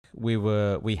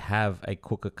we have a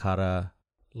cookie cutter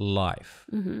life.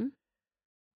 Mm-hmm.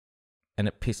 And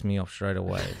it pissed me off straight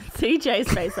away.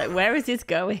 TJ's face, like, where is this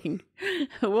going?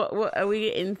 What are we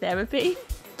in therapy?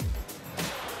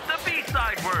 The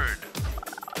B-side word.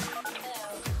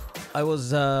 I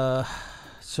was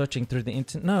searching through the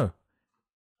internet. No,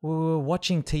 we were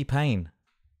watching T-Pain.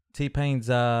 T-Pain's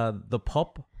The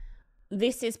Pop.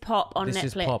 This is Pop on Netflix.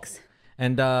 Is Pop.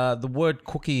 And the word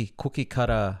cookie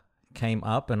cutter came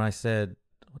up, and I said,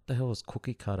 what the hell is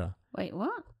cookie cutter? Wait,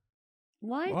 what?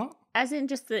 Why? What? As in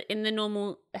just in the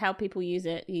normal, how people use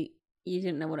it, you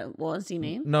didn't know what it was, you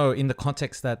mean? No, in the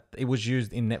context that it was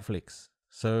used in Netflix.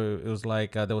 So it was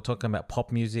like they were talking about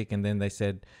pop music, and then they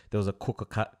said there was a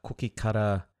cookie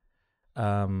cutter.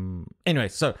 Anyway,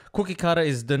 so cookie cutter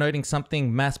is denoting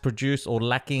something mass-produced or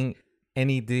lacking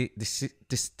any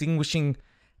distinguishing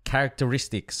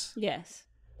characteristics. Yes.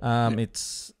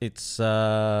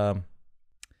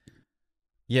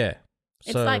 Yeah.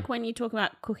 It's like when you talk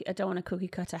about cookie. I don't want a cookie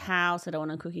cutter house. I don't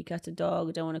want a cookie cutter dog.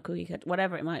 I don't want a cookie cutter,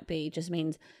 whatever it might be. It just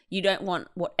means you don't want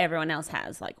what everyone else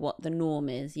has, like what the norm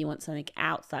is. You want something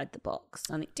outside the box,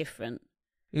 something different.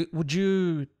 Do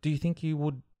you think you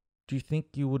would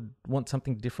want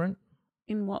something different?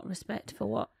 In what respect? For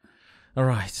what? All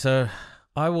right. So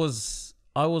I was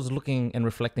looking and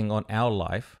reflecting on our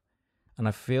life, and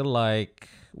I feel like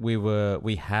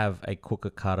we have a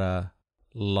cookie cutter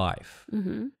life.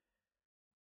 Mm-hmm.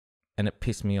 And it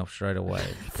pissed me off straight away.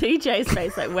 TJ's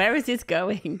face, like, where is this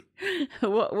going?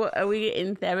 What are we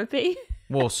in therapy?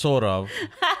 Well, sort of.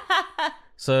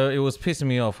 So it was pissing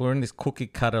me off. We're in this cookie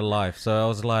cutter life. So I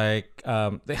was like,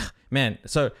 man,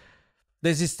 so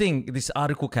there's this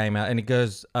article came out, and it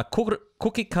goes,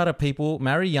 cookie cutter people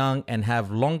marry young and have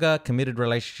longer committed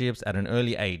relationships at an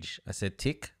early age. I said,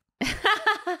 tick.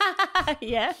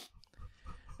 Yeah.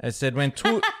 I said, when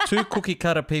two cookie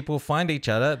cutter people find each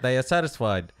other, they are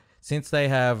satisfied. Since they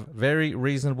have very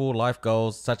reasonable life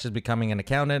goals, such as becoming an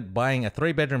accountant, buying a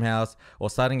 3-bedroom house, or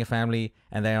starting a family,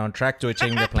 and they are on track to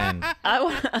achieving their plan.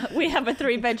 We have a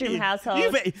 3-bedroom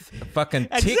household. Fucking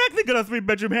tick. Exactly got a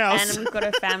 3-bedroom house. And we've got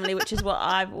a family, which is what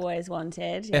I've always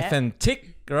wanted. Yeah. Effing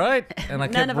tick, right? And I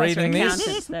None kept of us are reading this.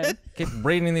 accountants, though. Kept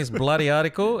reading this bloody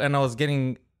article, and I was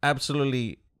getting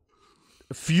absolutely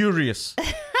furious.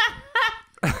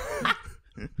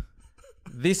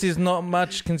 This is not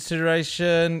much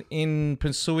consideration in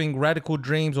pursuing radical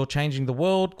dreams or changing the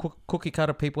world. Cookie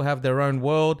cutter people have their own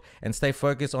world and stay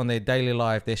focused on their daily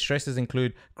life. Their stresses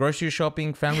include grocery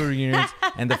shopping, family reunions,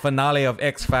 and the finale of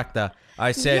X Factor.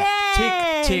 I said,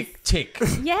 Yes! tick, tick,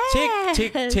 tick. Yes!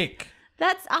 Tick, tick, tick.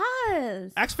 That's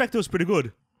us. X Factor was pretty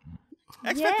good.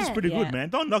 X Factor's pretty good, man.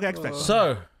 Don't knock X Factor.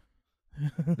 So,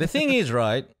 the thing is,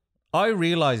 right, I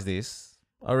realize this.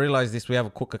 We have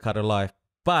a cookie cutter life.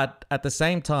 But at the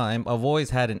same time, I've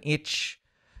always had an itch,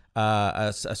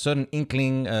 a certain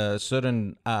inkling, a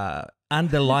certain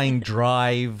underlying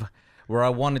drive where I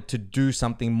wanted to do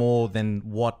something more than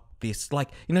what this, like,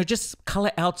 just color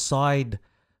outside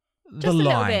the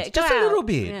lines. Just a little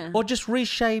bit. Yeah. Or just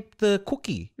reshape the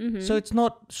cookie. Mm-hmm. So it's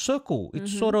not circle.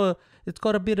 It's sort of, it's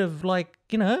got a bit of like,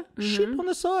 shape on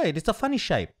the side. It's a funny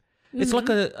shape. It's like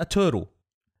a turtle.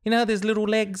 You know how there's little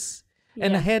legs?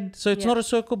 And a head, so it's not a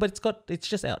circle, but it's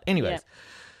just out. Anyways,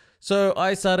 so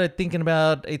I started thinking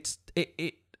about it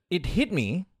hit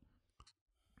me.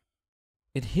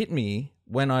 It hit me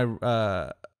when I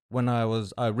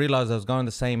realized I was going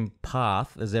the same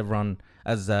path as everyone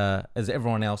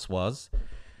else was.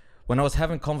 When I was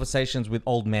having conversations with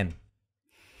old men.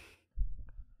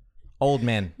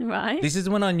 Right. This is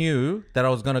when I knew that I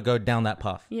was going to go down that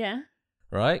path. Yeah.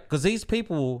 Right? Because these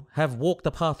people have walked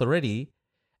the path already.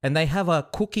 And they have a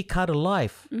cookie cutter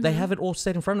life. Mm-hmm. They have it all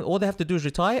set in front of them. All they have to do is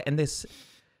retire, and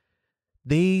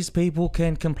these people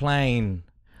can complain.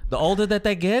 The older that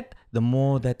they get, the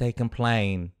more that they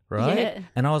complain, right? Yeah.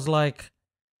 And I was like,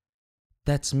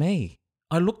 that's me.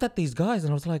 I looked at these guys and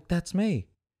I was like, that's me.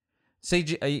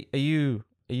 CG, are you?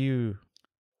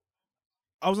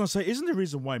 I was going to say, isn't the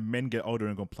reason why men get older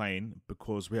and complain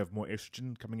because we have more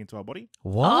estrogen coming into our body?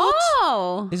 What?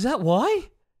 Oh. Is that why?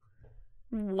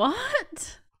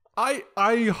 What?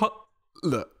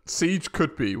 Look, Siege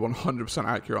could be 100%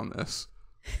 accurate on this,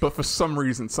 but for some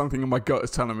reason, something in my gut is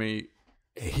telling me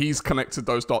he's connected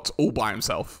those dots all by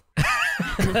himself.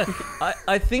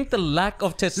 I think the lack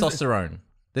of testosterone.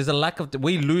 There's a lack of...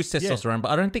 We lose testosterone,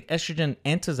 but I don't think estrogen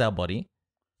enters our body.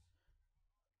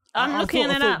 I'm looking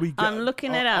it up.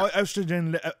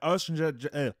 Estrogen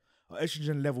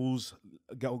levels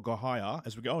go higher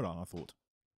as we get older, I thought.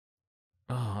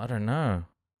 Oh, I don't know.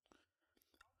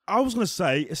 I was going to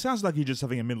say, it sounds like you're just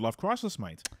having a midlife crisis,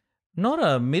 mate. Not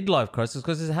a midlife crisis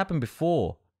because this happened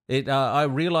before. I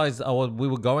realized we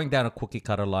were going down a cookie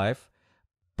cutter life,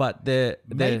 but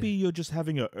Maybe you're just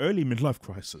having an early midlife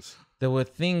crisis. there were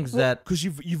things that Because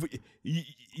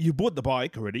you bought the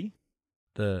bike already.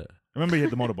 the Remember you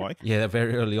had the motorbike, yeah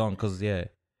very early on because yeah.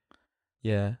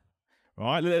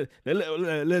 right?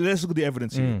 Let's look at the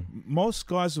evidence here. Mm. Most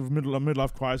guys with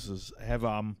midlife crisis have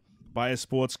buy a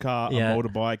sports car, Yeah. a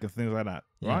motorbike, and things like that,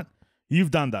 Yeah. right?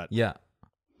 You've done that. Yeah.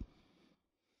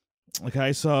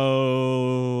 Okay,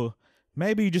 so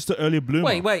maybe you're just an early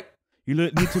bloomer. Wait. You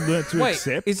need to learn to Wait,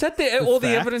 accept is that all the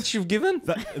fact evidence you've given?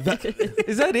 that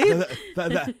Is that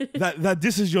it? that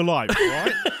this is your life,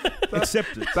 right?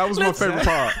 Accept it. That was my favorite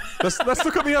part. Let's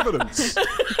look at the evidence.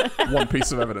 One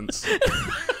piece of evidence.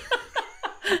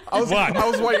 I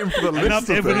was waiting for the Enough list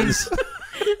of evidence.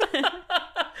 things.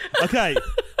 Okay,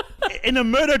 in a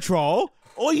murder trial,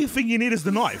 all you think you need is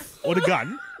the knife or the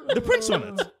gun, the prints on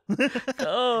it.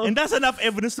 And that's enough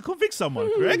evidence to convict someone,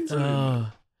 correct?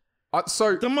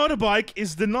 So The motorbike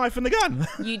is the knife and the gun.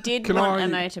 You did Can want I- a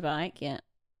motorbike, yeah.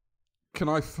 can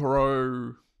I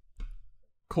throw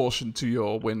caution to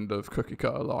your wind of cookie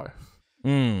cutter life?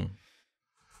 Mm.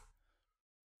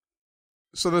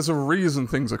 So there's a reason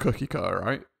things are cookie cutter,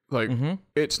 right? Like Mhm.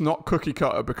 it's not cookie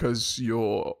cutter because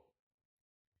you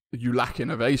lack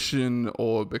innovation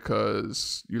or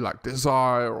because you lack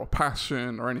desire or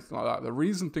passion or anything like that. The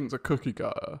reason things are cookie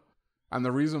cutter and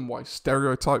the reason why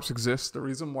stereotypes exist, the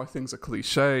reason why things are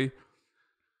cliche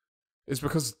is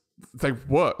because they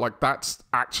work. Like that's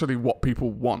actually what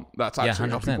people want. That's Yeah,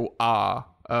 actually how 100%. people are.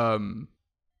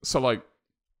 So like,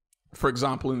 for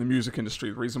example, in the music industry,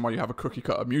 the reason why you have a cookie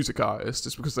cutter music artist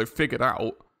is because they've figured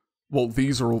out, well,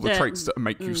 these are all the Yeah. traits that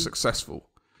make you successful.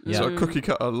 Yeah. So a cookie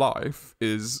cutter life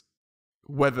is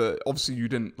whether, obviously you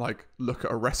didn't like look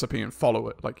at a recipe and follow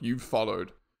it. Like you've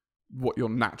followed what your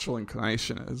natural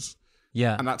inclination is.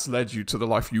 Yeah. And that's led you to the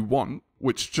life you want,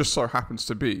 which just so happens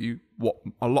to be what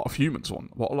a lot of humans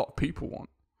want, what a lot of people want.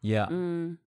 Yeah.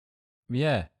 Mm.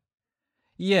 Yeah.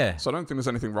 Yeah. So I don't think there's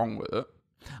anything wrong with it.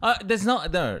 There's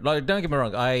not no. Like, don't get me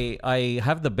wrong. I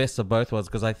have the best of both worlds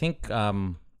because I think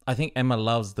Emma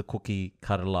loves the cookie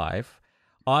cutter life.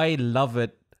 I love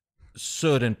it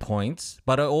certain points,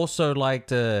 but I also like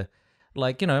to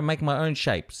make my own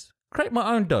shapes, create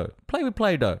my own dough, play with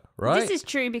Play-Doh. Right? This is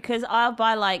true because I'll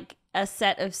buy like a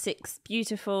set of 6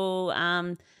 beautiful,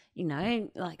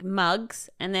 like mugs,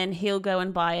 and then he'll go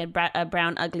and buy a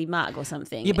brown ugly mug or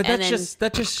something. yeah, but and that's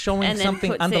then, just showing and then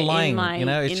something puts it underlying. in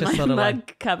my, It's in just my sort of mug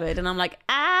like cupboard, and I'm like,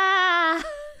 ah.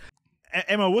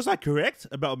 Emma, was I correct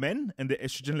about men and the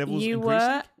estrogen levels You increasing?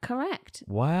 were correct.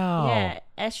 wow. Yeah,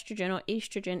 estrogen or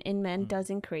estrogen in men does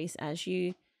increase as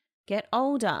you get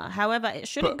older. However, it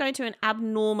shouldn't go to an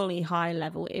abnormally high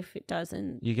level. If it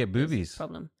doesn't, You get there's a boobies.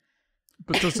 problem.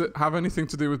 But does it have anything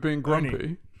to do with being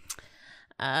grumpy?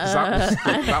 'Cause Uh,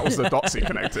 that was the dots he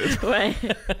connected. wait.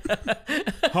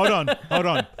 Hold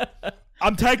on.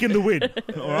 I'm taking the win.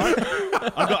 All right,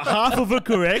 I got half of it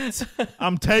correct.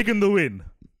 I'm taking the win.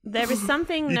 There is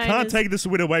something You known can't as take this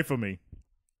win away from me.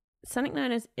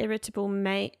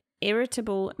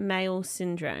 irritable male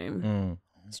syndrome. Mm.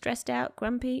 Stressed out,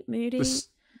 grumpy, moody. This,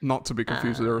 not to be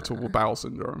confused with irritable bowel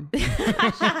syndrome.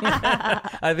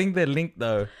 I think they're linked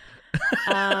though.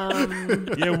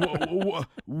 Yeah,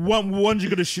 one you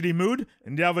got a shitty mood,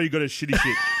 and the other you got a shitty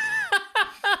shit.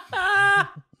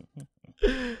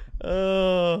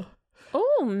 Oh.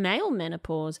 Oh, male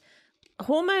menopause.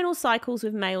 Hormonal cycles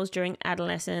with males during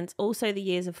adolescence, also the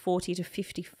years of 40 to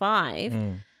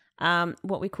 55.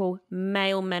 What we call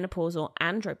male menopause or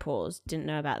andropause. Didn't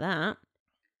know about that.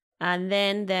 And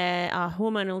then there are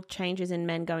hormonal changes in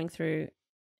men going through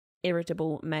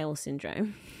irritable male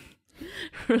syndrome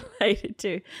related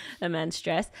to a man's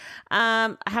stress.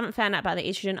 I haven't found out about the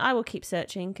estrogen. I will keep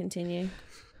searching. Continue.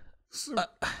 So,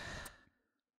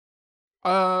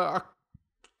 I'm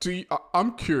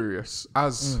curious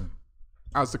as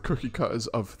the cookie cutters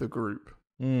of the group,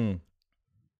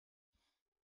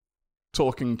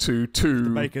 talking to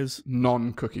two Bakers.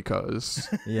 non-cookie cutters.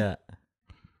 Yeah.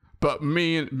 But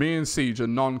me and Siege are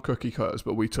non-cookie cutters,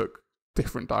 but we took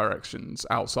different directions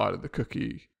outside of the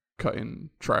cookie cutting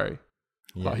tray.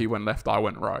 Yeah. Like he went left, I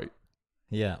went right.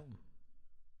 Yeah.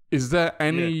 Is there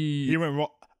any? Yeah. He went wrong.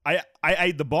 I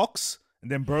ate the box and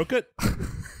then broke it.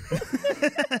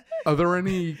 Are there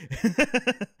any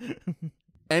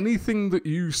anything that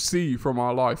you see from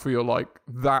our life where you're like,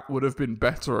 that would have been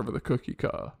better over the cookie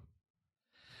cutter?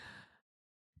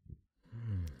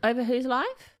 Over whose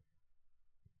life?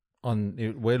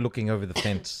 We're looking over the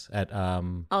fence at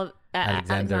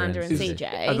Alexander and and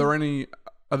CJ.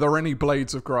 Are there any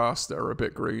blades of grass that are a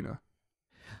bit greener?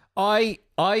 I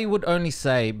would only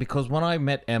say, because when I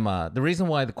met Emma, the reason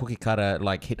why the cookie cutter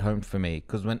like hit home for me,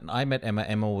 because when I met Emma,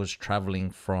 Emma was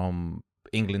traveling from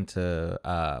England to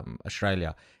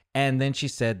Australia. And then she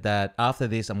said that after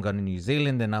this, I'm going to New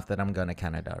Zealand, and after that, I'm going to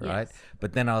Canada, right? Yes.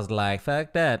 But then I was like,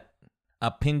 fuck that. I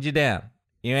pinned you down.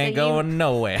 You ain't So going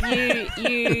nowhere.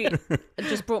 You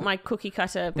just brought my cookie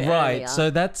cutter a bit Right. earlier. So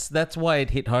that's why it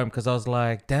hit home, because I was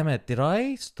like, damn it, did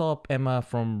I stop Emma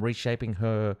from reshaping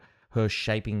her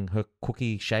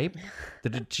cookie shape?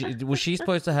 Was she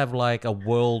supposed to have like a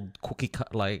world cookie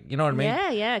cut, like, you know what I mean?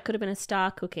 Yeah, it could have been a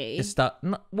star cookie.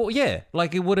 Well, yeah,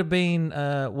 like it would have been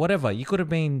whatever. You could have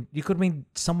been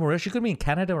somewhere else. You could have been in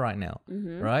Canada right now,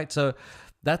 right? So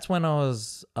that's when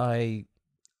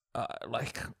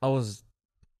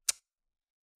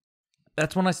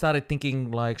that's when I started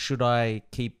thinking, like, should I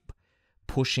keep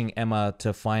pushing Emma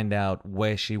to find out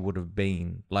where she would have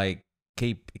been? Like,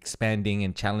 keep expanding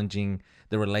and challenging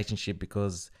the relationship,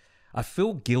 because I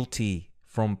feel guilty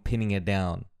from pinning her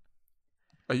down.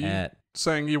 Are you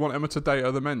saying you want Emma to date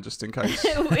other men just in case? Do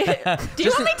you want me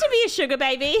to be a sugar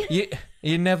baby?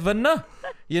 You never know.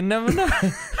 You never know.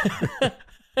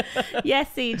 Yes,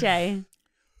 CJ.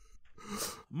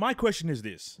 My question is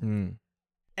this.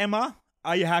 Emma,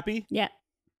 are you happy? Yeah.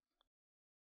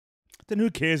 Then who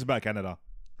cares about Canada?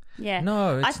 Yeah.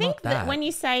 No, it's I think not that. when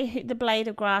you say the blade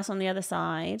of grass on the other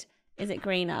side, is it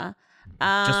greener?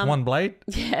 Just one blade?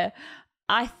 Yeah.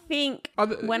 I think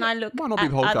when I look might not be at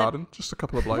the whole other- garden, just a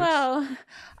couple of blades. Well,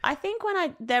 I think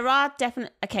there are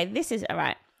definite. Okay, this is all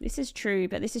right. This is true,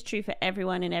 but this is true for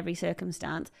everyone in every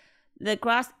circumstance. The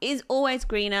grass is always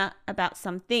greener about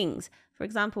some things. For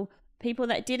example, people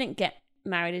that didn't get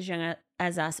married as young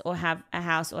as us, or have a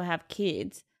house, or have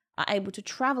kids, are able to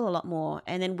travel a lot more,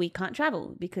 and then we can't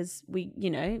travel because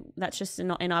that's just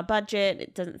not in our budget.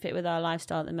 It doesn't fit with our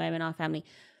lifestyle at the moment, our family.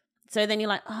 So then you're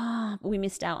like, we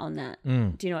missed out on that.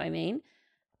 Do you know what I mean?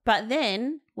 But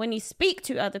then when you speak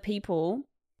to other people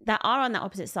that are on that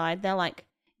opposite side, they're like,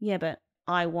 yeah, but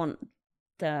I want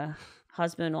the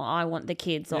husband, or I want the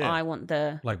kids, or Yeah. I want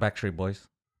the... Like Backstreet Boys.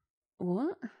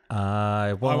 What?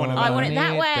 I want it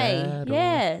that way. that way.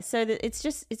 Yeah. So that it's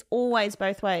always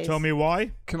both ways. Tell me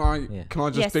why? Can I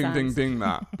just Yes, ding Sans. ding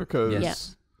that? Because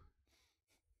Yes.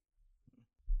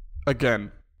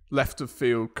 again, left of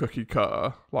field cookie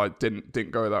cutter, like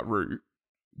didn't go that route.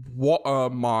 What are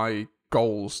my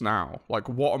goals now? Like,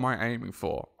 what am I aiming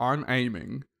for? I'm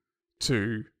aiming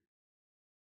to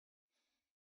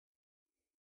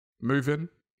move in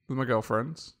with my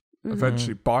girlfriends,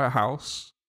 eventually buy a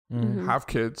house, have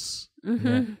kids,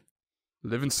 live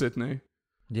in Sydney.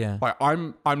 Yeah. Like,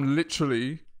 I'm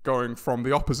literally going from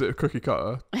the opposite of cookie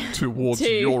cutter towards To-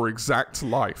 your exact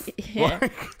life. Yeah.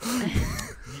 Like,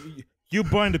 You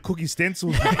buying the cookie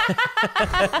stencils?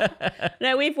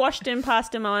 No, we've washed and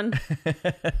passed them on.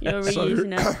 You're So-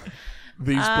 reusing them.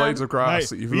 these blades of grass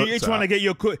that you've looked you're trying at. to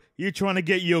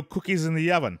get your cookies in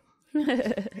the oven.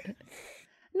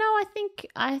 No,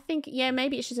 I think yeah,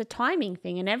 maybe it's just a timing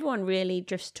thing, and everyone really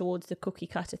drifts towards the cookie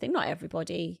cutter thing. Not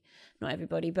everybody,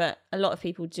 but a lot of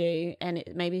people do, and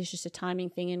maybe it's just a timing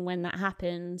thing, and when that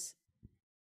happens,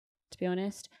 to be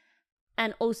honest.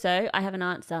 And also, I have an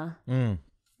answer.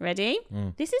 Ready?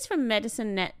 This is from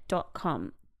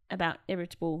medicinenet.com about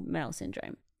irritable male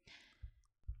syndrome.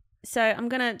 So I'm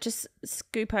going to just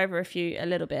scoop over a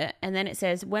little bit. And then it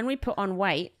says, when we put on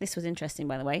weight, this was interesting,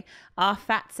 by the way, our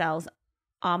fat cells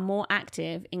are more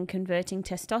active in converting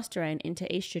testosterone into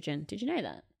estrogen. Did you know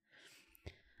that?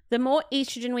 The more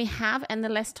estrogen we have and the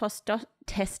less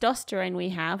testosterone we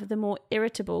have, the more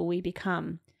irritable we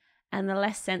become and the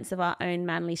less sense of our own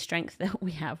manly strength that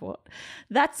we have.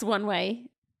 That's one way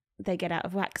they get out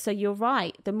of whack. So you're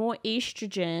right. The more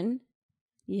estrogen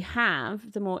you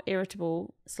have, the more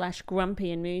irritable /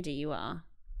 grumpy and moody you are.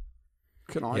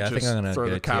 Can I Yeah, I think just I'm gonna throw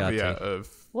go the caveat TRT. of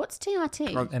What's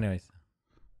TRT? Anyways.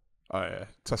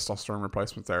 Testosterone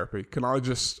replacement therapy? Can I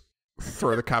just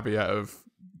throw the caveat of,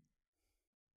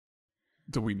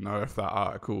 do we know if that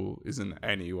article is in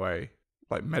any way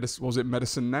like medicine? Was it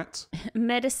Medicine Net?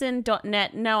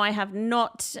 Medicine.net. No, I have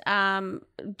not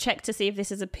checked to see if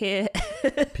this is a peer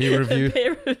review.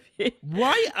 peer review.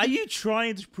 Why are you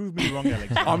trying to prove me wrong,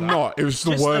 Alex? I'm not. It was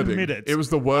the Just wording. admit it. It was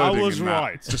the wording. I was in that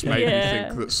right. Just made me Yeah.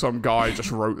 think that some guy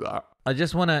just wrote that. I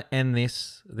just want to end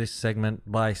this segment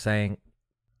by saying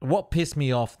what pissed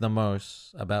me off the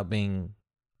most about being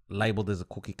labeled as a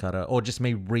cookie cutter, or just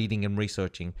me reading and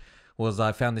researching, was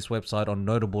I found this website on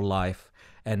Notable Life,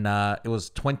 and it was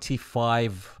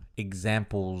 25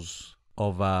 examples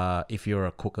of if you're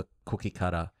a cookie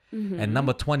cutter. And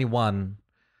number 21,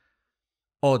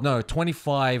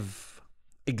 25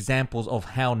 examples of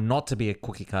how not to be a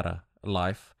cookie cutter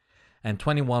life. And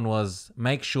 21 was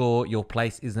make sure your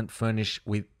place isn't furnished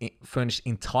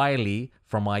entirely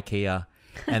from IKEA.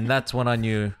 And that's when I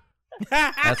knew.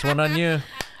 That's when I knew.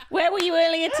 Where were you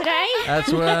earlier today?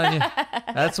 That's when I knew.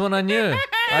 That's when I knew.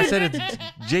 I said it's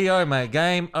GO, mate.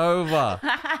 Game over.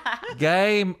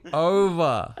 Game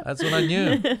over. That's when I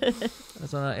knew.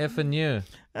 That's when I effing knew.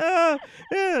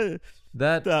 Yeah.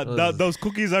 That was, Those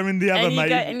cookies are in the oven, And you mate.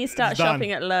 go and you start It's done.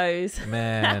 shopping at Lowe's.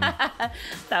 man.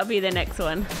 That'll be the next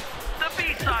one. The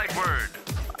B-side word.